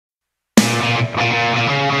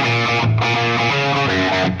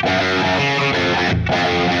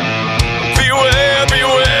Beware,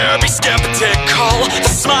 beware, be skeptical. The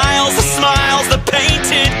smiles, the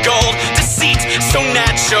painted gold. Deceit so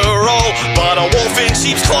natural, but a wolf in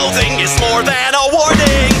sheep's clothing is more than a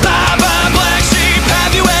warning. Bye bye, black sheep,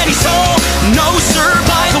 have you any soul? No sir,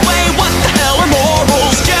 by the way, what the hell are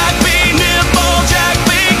morals? Jack be nimble, Jack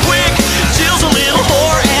be quick. Jill's a little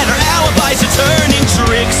whore and her alibis are turning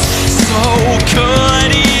tricks. So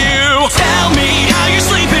could you tell me how you're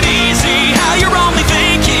sleeping easy, how you're only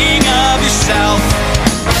thinking of yourself?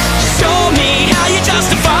 Show me how you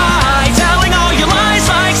justify telling all your lies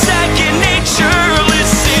like second nature.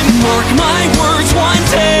 Listen, mark my words, one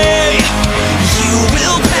day you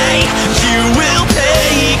will pay, you will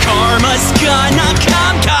pay. Karma's gonna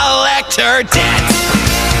come collect her debt.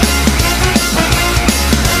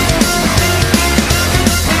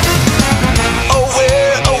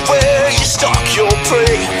 Aware, you stalk your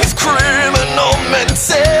prey with criminal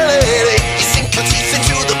mentality. You sink your teeth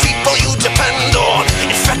into the people you depend on,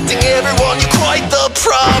 infecting everyone, you're quite the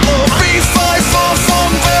problem. B5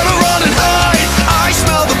 from better run and hide. I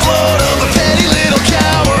smell the blood of a petty little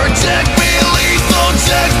coward. Jack be lethal,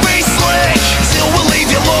 Jack be slick. Still will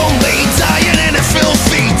leave you lonely, dying in a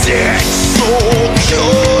filthy ditch. So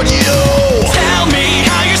could you tell me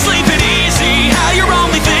how you're sleeping easy, how you're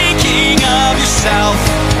only thinking of yourself?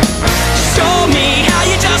 Show me how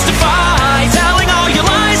you justify telling all your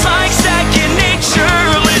lies like second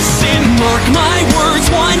nature. Listen, mark my words,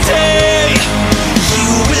 one day you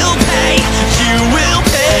will pay, you will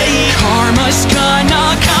pay. Karma's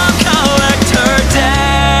gonna come collect her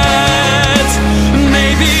debt.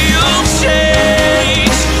 Maybe you'll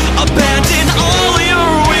change, abandon all your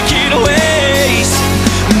wicked ways,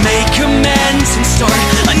 make amends and start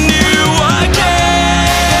anew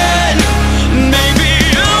again. Maybe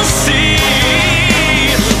you'll see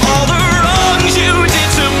all the wrongs you did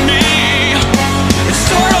to me and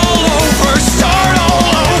start all over, start all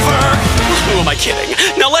over. Who am I kidding?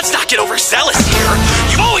 Now let's not get overzealous here.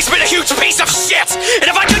 You've always been a huge piece of shit, and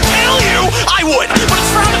if I could kill you, I would, but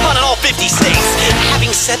it's frowned upon in all 50 states.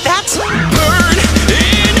 Having said that, burn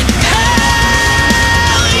in hell,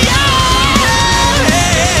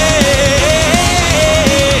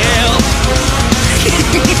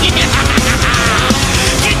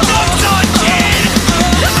 You ducked again.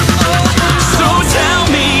 So tell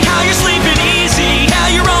me how you're sleeping easy, how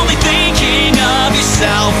you're only thinking of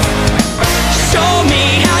yourself. Show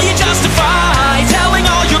me how you justify telling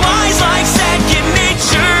all your lies like second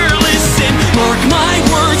nature. Listen, mark my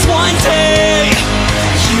words, one day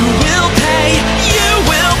you will pay, you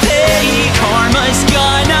will pay. Karma's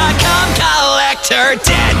gonna come collect her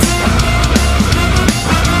debt.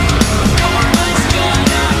 Karma's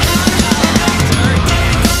gonna come collect her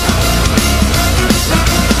debt.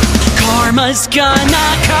 Karma's gonna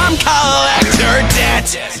come collect